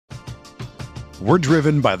We're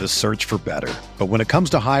driven by the search for better. But when it comes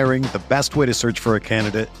to hiring, the best way to search for a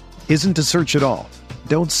candidate isn't to search at all.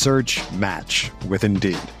 Don't search, match with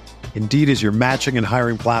Indeed. Indeed is your matching and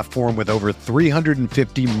hiring platform with over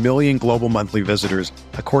 350 million global monthly visitors,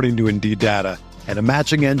 according to Indeed data, and a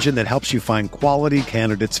matching engine that helps you find quality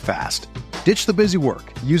candidates fast. Ditch the busy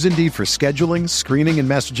work. Use Indeed for scheduling, screening, and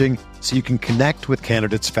messaging so you can connect with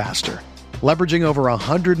candidates faster. Leveraging over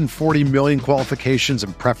 140 million qualifications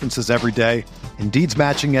and preferences every day, Indeed's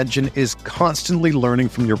matching engine is constantly learning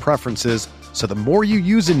from your preferences, so the more you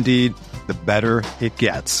use Indeed, the better it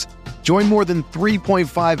gets. Join more than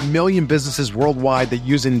 3.5 million businesses worldwide that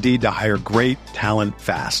use Indeed to hire great talent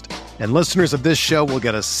fast. And listeners of this show will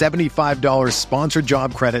get a $75 sponsored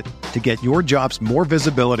job credit to get your jobs more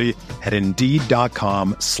visibility at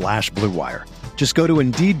Indeed.com/Blue Wire. Just go to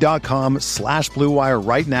Indeed.com/Blue Wire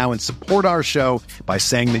right now and support our show by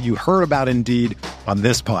saying that you heard about Indeed on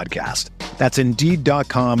this podcast. That's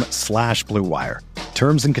Indeed.com/Blue Wire.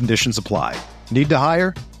 Terms and conditions apply. Need to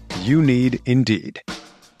hire? You need Indeed.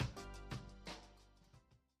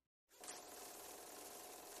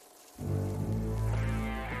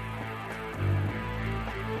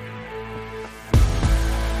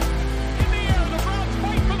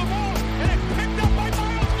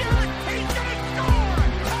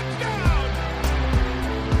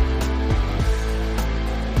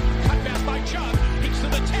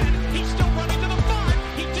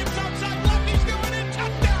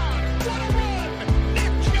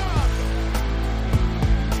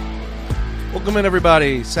 Welcome in,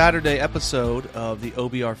 everybody. Saturday episode of the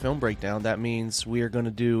OBR Film Breakdown. That means we are going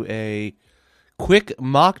to do a quick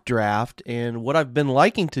mock draft, and what I've been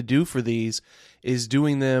liking to do for these is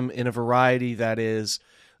doing them in a variety that is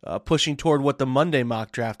pushing toward what the Monday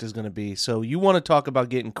mock draft is going to be. So you want to talk about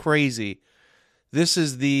getting crazy. This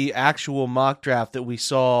is the actual mock draft that we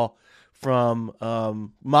saw from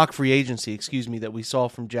mock free agency, that we saw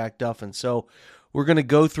from Jack Duffin. So we're going to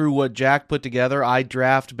go through what Jack put together. I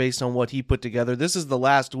draft based on what he put together. This is the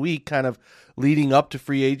last week kind of leading up to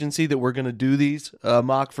free agency that we're going to do these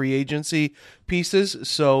mock free agency pieces.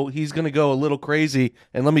 So he's going to go a little crazy.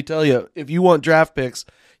 And let me tell you, if you want draft picks,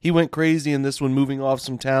 he went crazy in this one, moving off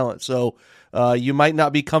some talent. So you might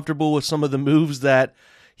not be comfortable with some of the moves that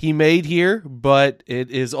he made here, but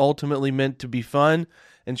it is ultimately meant to be fun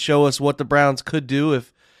and show us what the Browns could do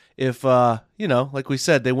if like we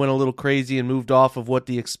said, they went a little crazy and moved off of what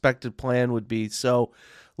the expected plan would be. So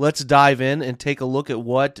let's dive in and take a look at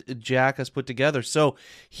what Jack has put together. So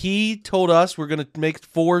he told us we're going to make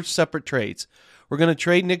 4 separate trades. We're going to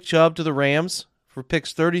trade Nick Chubb to the Rams for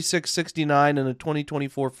picks 36, 69, and a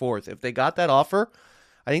 2024 fourth. If they got that offer,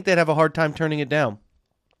 I think they'd have a hard time turning it down.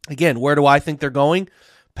 Again, where do I think they're going?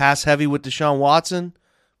 Pass heavy with Deshaun Watson,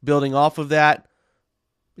 building off of that.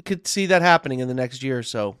 We could see that happening in the next year or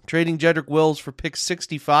so. Trading Jedrick Wills for pick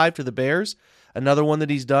 65 to the Bears, another one that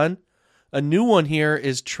he's done. A new one here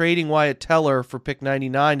is trading Wyatt Teller for pick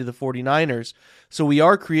 99 to the 49ers. So we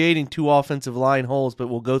are creating 2 offensive line holes, but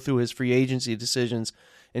we'll go through his free agency decisions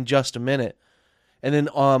in just a minute. And then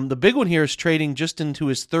the big one here is trading just into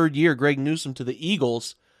his 3rd year Greg Newsome to the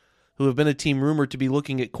Eagles, who have been a team rumored to be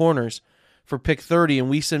looking at corners, for pick 30, and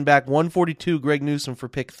we send back 142 Greg Newsome for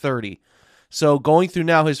pick 30. So going through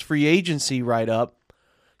now his free agency write-up,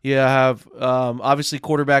 you have obviously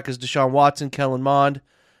quarterback is Deshaun Watson, Kellen Mond.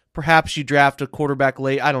 Perhaps you draft a quarterback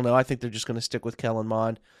late. I don't know. I think they're just going to stick with Kellen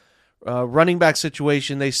Mond. Running back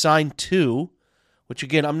situation, they signed 2, which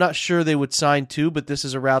again, I'm not sure they would sign 2, but this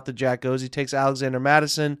is a route that Jack goes. He takes Alexander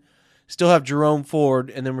Madison, still have Jerome Ford,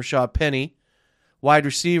 and then Rashad Penny. Wide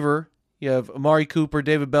receiver, you have Amari Cooper,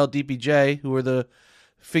 David Bell, DPJ, who are the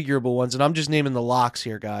figurable ones. And I'm just naming the locks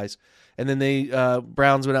here, guys. And then they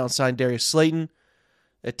Browns went out and signed Darius Slayton.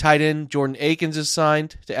 At tight end, Jordan Akins is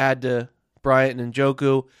signed to add to Bryant and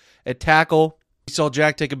Njoku. At tackle, we saw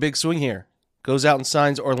Jack take a big swing here. Goes out and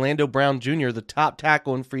signs Orlando Brown Jr., the top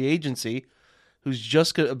tackle in free agency, who's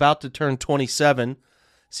just about to turn 27.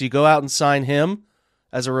 So you go out and sign him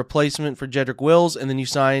as a replacement for Jedrick Wills, and then you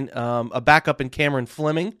sign a backup in Cameron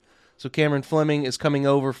Fleming. So Cameron Fleming is coming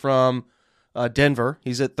over from Denver.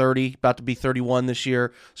 He's at 30, about to be 31 this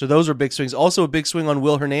year. So those are big swings. Also a big swing on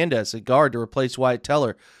Will Hernandez at guard to replace Wyatt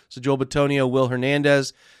Teller. So Joel Bitonio, Will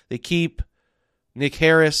Hernandez. They keep Nick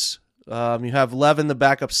Harris. You have Levin, the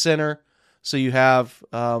backup center. So you have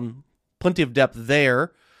plenty of depth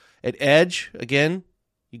there. At edge, again,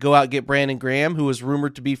 you go out and get Brandon Graham, who is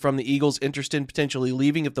rumored to be from the Eagles, interested in potentially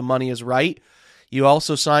leaving if the money is right. You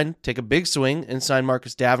also take a big swing and sign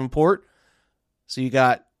Marcus Davenport. So you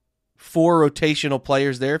got 4 rotational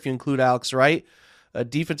players there if you include Alex Wright. A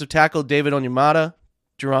defensive tackle, David Onyemata,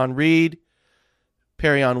 Jerron Reed.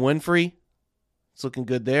 Perion Winfrey. It's looking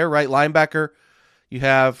good there. Right linebacker, you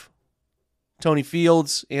have Tony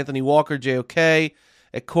Fields, Anthony Walker, JOK.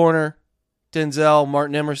 At corner, Denzel,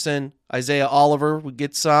 Martin Emerson, Isaiah Oliver would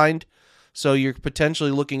get signed. So you're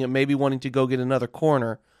potentially looking at maybe wanting to go get another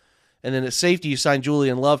corner. And then at safety, you sign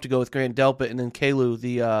Julian Love to go with Grant Delpit, and then Kalu,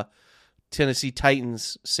 the Tennessee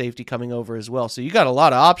Titans safety, coming over as well. So you got a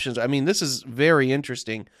lot of options. I mean, this is very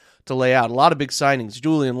interesting to lay out. A lot of big signings.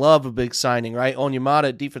 Julian Love, a big signing, right?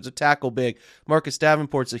 Onyemata, defensive tackle, big. Marcus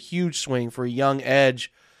Davenport's a huge swing for a young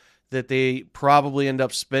edge that they probably end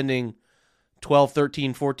up spending 12,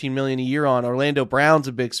 13, 14 million a year on. Orlando Brown's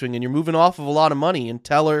a big swing, and you're moving off of a lot of money in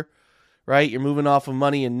Teller, right? You're moving off of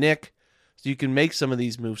money in Nick, so you can make some of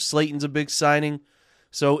these moves. Slayton's a big signing.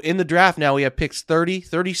 So in the draft now, we have picks 30,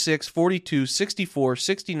 36, 42, 64,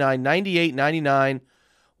 69, 98, 99,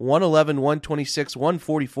 111, 126,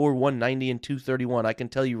 144, 190, and 231. I can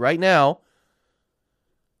tell you right now,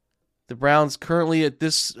 the Browns currently at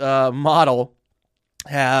this model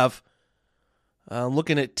have,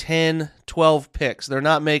 looking at 10, 12 picks. They're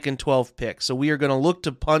not making 12 picks. So we are going to look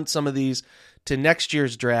to punt some of these to next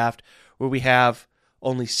year's draft, where we have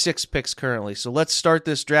only 6 picks currently. So let's start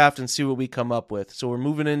this draft and see what we come up with. So we're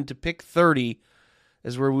moving into pick 30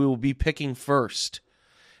 is where we will be picking first.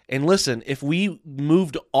 And listen, if we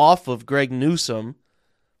moved off of Greg Newsome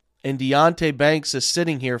and Deonte Banks is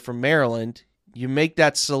sitting here from Maryland, you make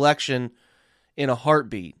that selection in a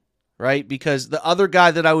heartbeat, right? Because the other guy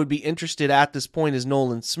that I would be interested at this point is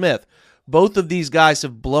Nolan Smith. Both of these guys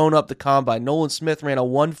have blown up the combine. Nolan Smith ran a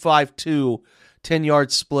 1.52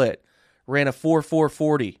 10-yard split. Ran a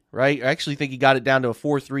 4.440, right? I actually think he got it down to a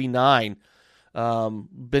 4.39.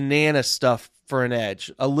 Banana stuff for an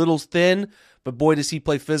edge. A little thin, but boy, does he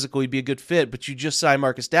play physical. He'd be a good fit. But you just signed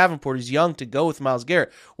Marcus Davenport. He's young to go with Myles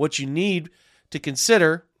Garrett. What you need to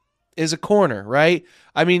consider is a corner, right?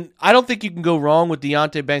 I mean, I don't think you can go wrong with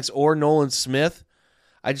Deonte Banks or Nolan Smith.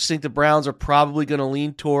 I just think the Browns are probably going to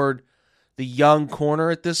lean toward the young corner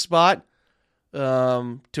at this spot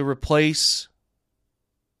to replace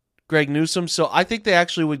Greg Newsome. So I think they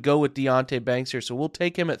actually would go with Deonte Banks here. So we'll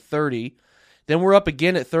take him at 30. Then we're up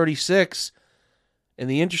again at 36. And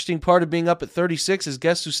the interesting part of being up at 36 is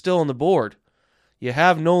guess who's still on the board? You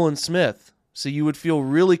have Nolan Smith. So you would feel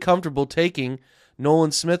really comfortable taking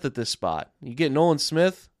Nolan Smith at this spot. You get Nolan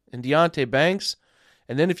Smith and Deonte Banks.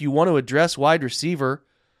 And then if you want to address wide receiver,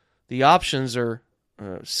 the options are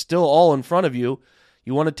still all in front of you.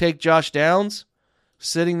 You want to take Josh Downs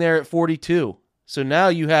sitting there at 42. So now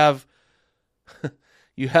you have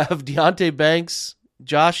Deonte Banks,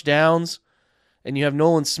 Josh Downs, and you have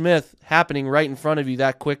Nolan Smith happening right in front of you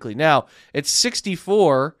that quickly. Now, at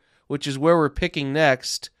 64, which is where we're picking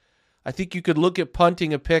next, I think you could look at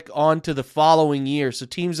punting a pick on to the following year. So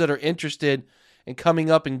teams that are interested in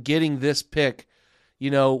coming up and getting this pick,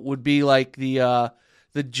 would be like the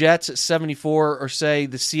Jets at 74, or say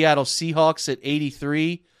the Seattle Seahawks at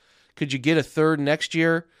 83. Could you get a third next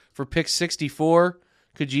year for pick 64?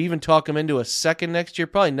 Could you even talk them into a second next year?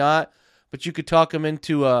 Probably not, but you could talk them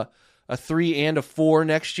into a 3 and a 4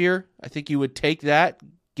 next year. I think you would take that,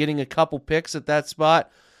 getting a couple picks at that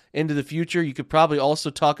spot into the future. You could probably also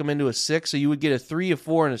talk them into a 6, so you would get a 3, a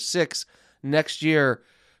 4, and a 6 next year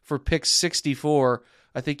for pick 64.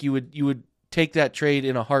 I think you would take that trade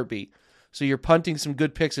in a heartbeat. So you're punting some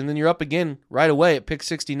good picks, and then you're up again right away at pick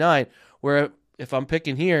 69, where if I'm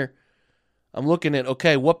picking here, I'm looking at,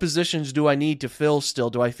 okay, what positions do I need to fill still?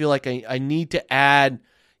 Do I feel like I need to add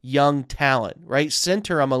young talent, right?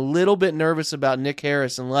 Center, I'm a little bit nervous about Nick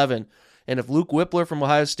Harris and Levin. And if Luke Whippler from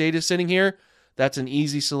Ohio State is sitting here, that's an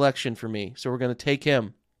easy selection for me. So we're going to take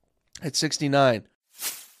him at 69.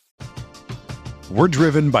 We're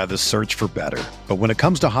driven by the search for better. But when it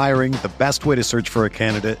comes to hiring, the best way to search for a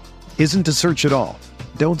candidate isn't to search at all.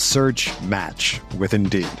 Don't search, match with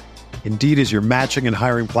Indeed. Indeed is your matching and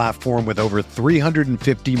hiring platform with over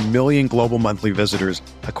 350 million global monthly visitors,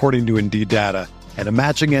 according to Indeed data, and a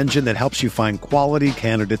matching engine that helps you find quality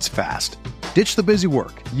candidates fast. Ditch the busy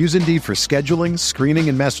work. Use Indeed for scheduling, screening,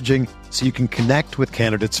 and messaging so you can connect with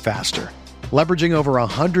candidates faster. Leveraging over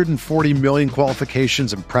 140 million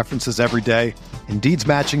qualifications and preferences every day, Indeed's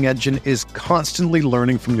matching engine is constantly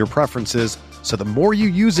learning from your preferences, so the more you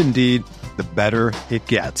use Indeed, the better it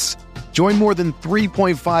gets. Join more than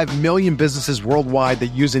 3.5 million businesses worldwide that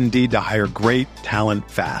use Indeed to hire great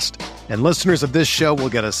talent fast. And listeners of this show will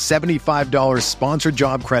get a $75 sponsored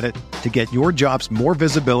job credit to get your jobs more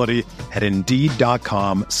visibility at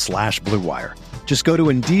Indeed.com/Blue Wire. Just go to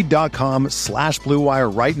Indeed.com/Blue Wire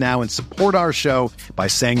right now and support our show by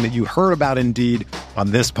saying that you heard about Indeed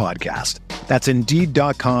on this podcast. That's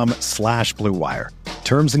Indeed.com/Blue Wire.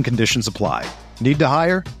 Terms and conditions apply. Need to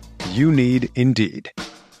hire? You need Indeed.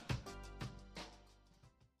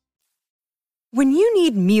 When you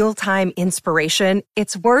need mealtime inspiration,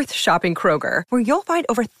 it's worth shopping Kroger, where you'll find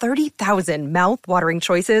over 30,000 mouth-watering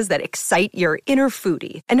choices that excite your inner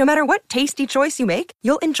foodie. And no matter what tasty choice you make,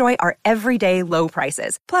 you'll enjoy our everyday low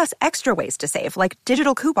prices, plus extra ways to save, like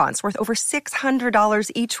digital coupons worth over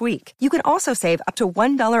 $600 each week. You can also save up to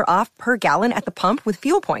 $1 off per gallon at the pump with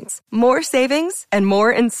fuel points. More savings and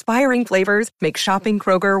more inspiring flavors make shopping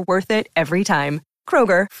Kroger worth it every time.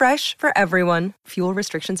 Kroger, fresh for everyone. Fuel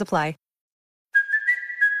restrictions apply.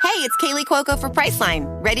 Hey, it's Kaylee Cuoco for Priceline.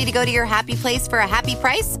 Ready to go to your happy place for a happy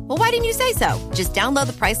price? Well, why didn't you say so? Just download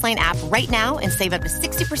the Priceline app right now and save up to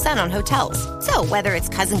 60% on hotels. So whether it's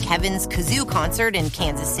Cousin Kevin's Kazoo Concert in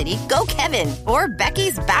Kansas City, go Kevin, or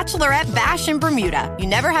Becky's Bachelorette Bash in Bermuda, you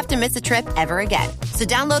never have to miss a trip ever again. So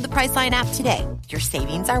download the Priceline app today. Your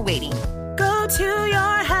savings are waiting. Go to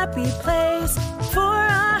your happy place for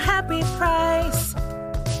a happy price.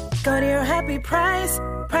 Go to your happy price,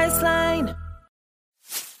 Priceline.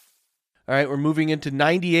 All right, we're moving into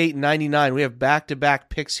 98 and 99. We have back-to-back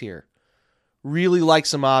picks here. Really like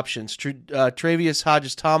some options. Travius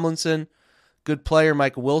Hodges-Tomlinson, good player.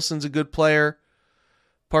 Michael Wilson's a good player.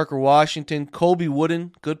 Parker Washington. Colby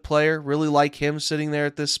Wooden, good player. Really like him sitting there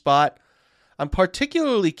at this spot. I'm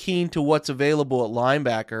particularly keen to what's available at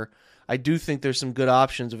linebacker. I do think there's some good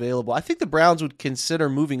options available. I think the Browns would consider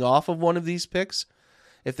moving off of one of these picks.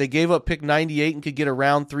 If they gave up pick 98 and could get a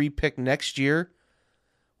round 3 pick next year,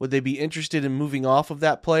 would they be interested in moving off of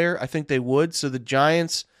that player? I think they would. So the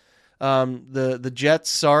Giants, the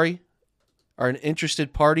Jets, are an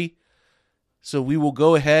interested party. So we will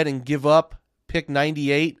go ahead and give up pick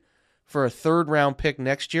 98 for a 3rd-round pick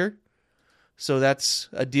next year. So that's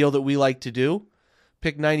a deal that we like to do.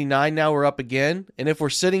 Pick 99, now we're up again. And if we're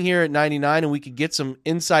sitting here at 99 and we could get some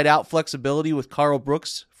inside-out flexibility with Carl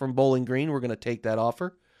Brooks from Bowling Green, we're going to take that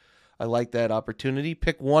offer. I like that opportunity.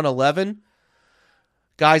 Pick 111.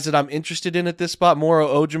 Guys that I'm interested in at this spot, Moro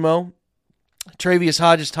Ojimo, Travius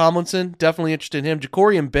Hodges-Tomlinson, definitely interested in him.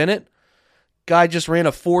 Jacorian Bennett, guy just ran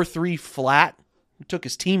a 4.3 flat. He took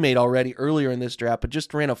his teammate already earlier in this draft, but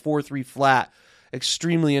just ran a 4.3 flat.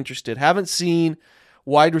 Extremely interested. Haven't seen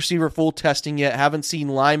wide receiver full testing yet. Haven't seen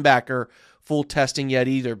linebacker full testing yet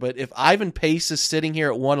either. But if Ivan Pace is sitting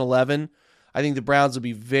here at 111, I think the Browns will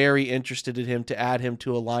be very interested in him to add him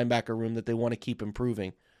to a linebacker room that they want to keep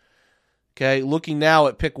improving. Okay, looking now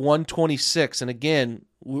at pick 126, and again,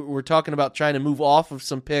 we're talking about trying to move off of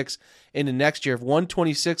some picks into next year. If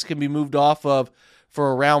 126 can be moved off of for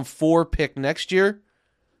a round 4 pick next year,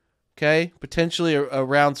 okay, potentially a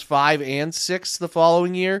rounds 5 and 6 the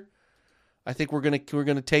following year, I think we're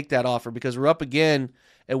gonna take that offer because we're up again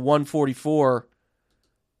at 144,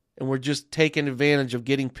 and we're just taking advantage of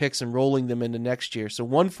getting picks and rolling them into next year. So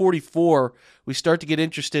 144, we start to get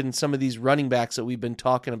interested in some of these running backs that we've been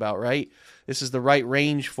talking about, right? This is the right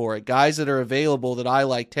range for it. Guys that are available that I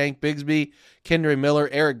like, Tank Bigsby, Kendre Miller,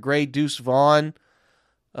 Eric Gray, Deuce Vaughn,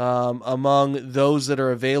 among those that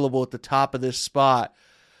are available at the top of this spot.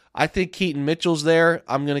 I think Keaton Mitchell's there.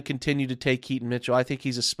 I'm going to continue to take Keaton Mitchell. I think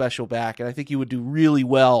he's a special back, and I think he would do really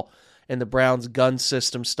well and the Browns' gun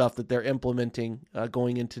system stuff that they're implementing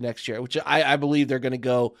going into next year, which I believe they're going to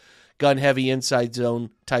go gun-heavy inside zone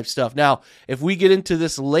type stuff. Now, if we get into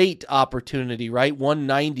this late opportunity, right,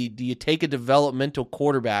 190, do you take a developmental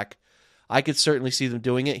quarterback? I could certainly see them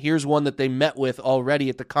doing it. Here's one that they met with already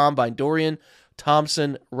at the Combine, Dorian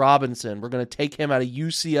Thompson-Robinson. We're going to take him out of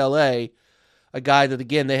UCLA, a guy that,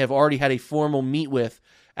 again, they have already had a formal meet with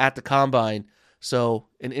at the Combine. So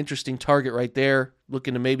an interesting target right there,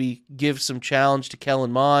 looking to maybe give some challenge to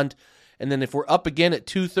Kellen Mond. And then if we're up again at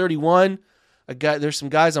 231, there's some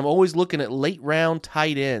guys I'm always looking at late round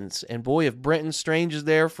tight ends. And boy, if Brenton Strange is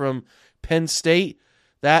there from Penn State,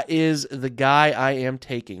 that is the guy I am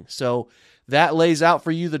taking. So that lays out for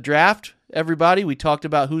you the draft, everybody. We talked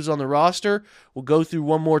about who's on the roster. We'll go through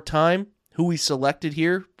one more time who we selected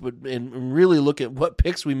here and really look at what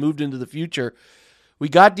picks we moved into the future. We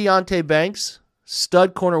got Deonte Banks,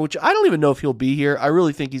 stud corner, which I don't even know if he'll be here. I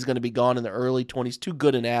really think he's going to be gone in the early 20s. Too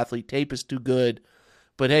good an athlete. Tape is too good.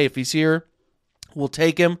 But hey, if he's here, we'll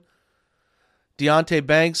take him. Deonte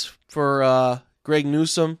Banks for Greg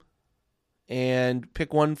Newsome and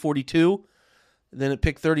pick 142. Then at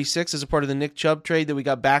pick 36 as a part of the Nick Chubb trade that we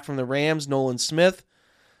got back from the Rams, Nolan Smith.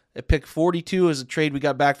 At pick 42 is a trade we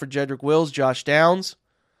got back for Jedrick Wills, Josh Downs.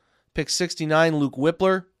 Pick 69, Luke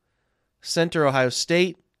Whippler. Center, Ohio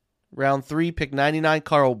State. Round 3, pick 99,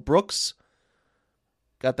 Carl Brooks.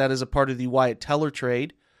 Got that as a part of the Wyatt Teller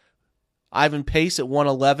trade. Ivan Pace at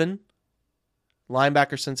 111.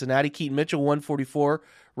 linebacker, Cincinnati. Keaton Mitchell, 144,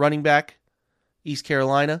 running back, East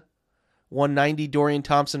Carolina. 190, Dorian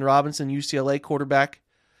Thompson-Robinson, UCLA quarterback.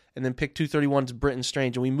 And then pick 231 is Britton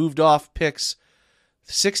Strange. And we moved off picks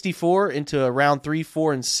 64 into around 3,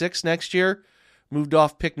 4, and 6 next year. Moved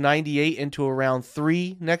off pick 98 into around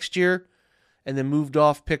 3 next year. And then moved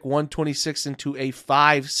off pick 126 into a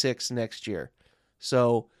 5-6 next year.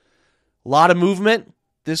 So, a lot of movement.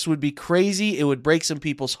 This would be crazy. It would break some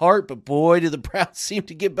people's heart. But boy, do the Browns seem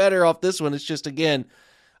to get better off this one. It's just, again,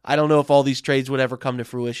 I don't know if all these trades would ever come to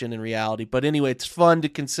fruition in reality. But anyway, it's fun to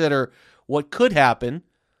consider what could happen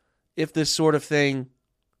if this sort of thing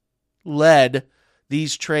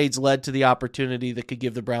these trades led to the opportunity that could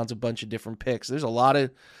give the Browns a bunch of different picks. There's a lot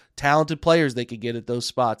of talented players they could get at those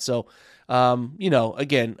spots. So,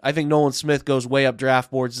 again, I think Nolan Smith goes way up draft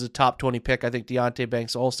boards as a top 20 pick. I think Deonte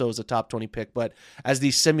Banks also is a top 20 pick. But as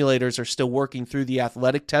these simulators are still working through the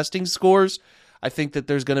athletic testing scores, I think that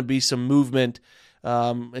there's going to be some movement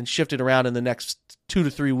and shifted around in the next 2 to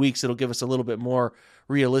 3 weeks. It'll give us a little bit more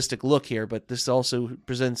realistic look here, but this also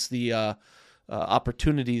presents the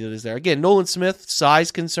opportunity that is there. Again, Nolan Smith,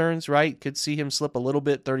 size concerns, right? Could see him slip a little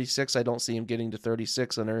bit, 36. I don't see him getting to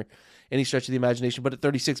 36 under any stretch of the imagination, but at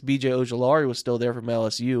 36, B.J. Ojulari was still there from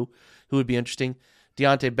LSU, who would be interesting.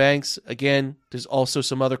 Deonte Banks, again, there's also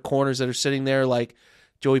some other corners that are sitting there, like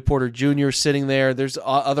Joey Porter Jr. sitting there. There's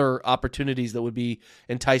other opportunities that would be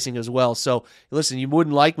enticing as well. So, listen, you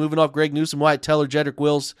wouldn't like moving off Greg Newsome, Wyatt Teller, Jedrick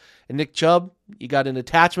Wills, and Nick Chubb. You got an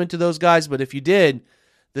attachment to those guys, but if you did,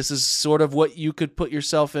 this is sort of what you could put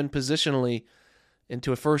yourself in positionally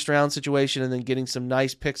into a first-round situation and then getting some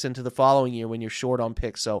nice picks into the following year when you're short on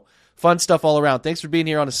picks. So, fun stuff all around. Thanks for being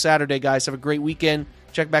here on a Saturday, guys. Have a great weekend.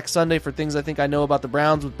 Check back Sunday for things I think I know about the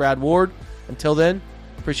Browns with Brad Ward. Until then,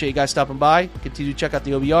 appreciate you guys stopping by. Continue to check out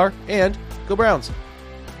the OBR, and go Browns.